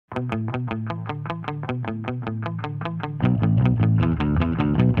How's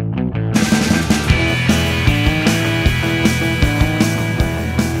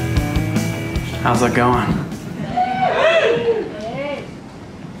it going?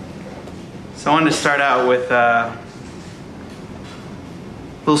 So I wanted to start out with a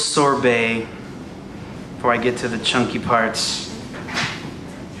little sorbet before I get to the chunky parts.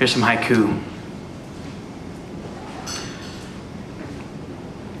 Here's some haiku.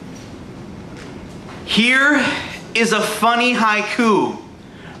 Here is a funny haiku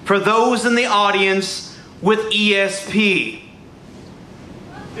for those in the audience with ESP.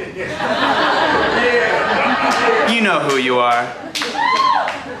 You know who you are.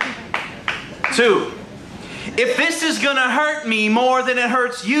 2. If this is gonna hurt me more than it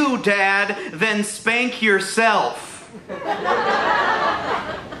hurts you, Dad, then spank yourself.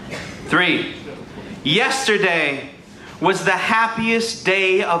 3. Yesterday was the happiest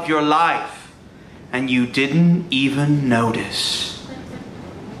day of your life, and you didn't even notice.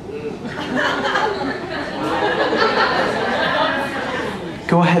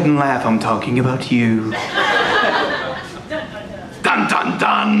 Go ahead and laugh, I'm talking about you. Dun dun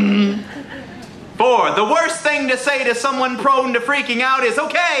dun! 4, the worst thing to say to someone prone to freaking out is,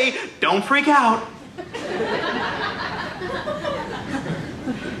 okay, don't freak out.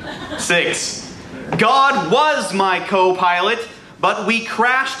 6, God was my co-pilot, but we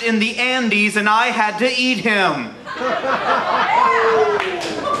crashed in the Andes and I had to eat him.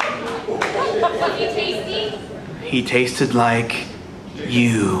 Was he tasty? He tasted like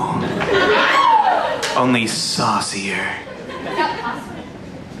you. Only saucier.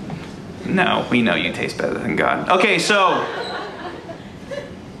 No, we know you taste better than God. Okay, so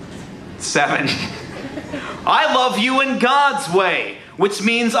 7. I love you in God's way, which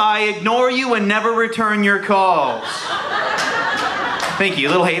means I ignore you and never return your calls. Thank you. A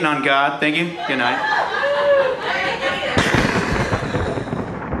little hating on God. Thank you. Good night.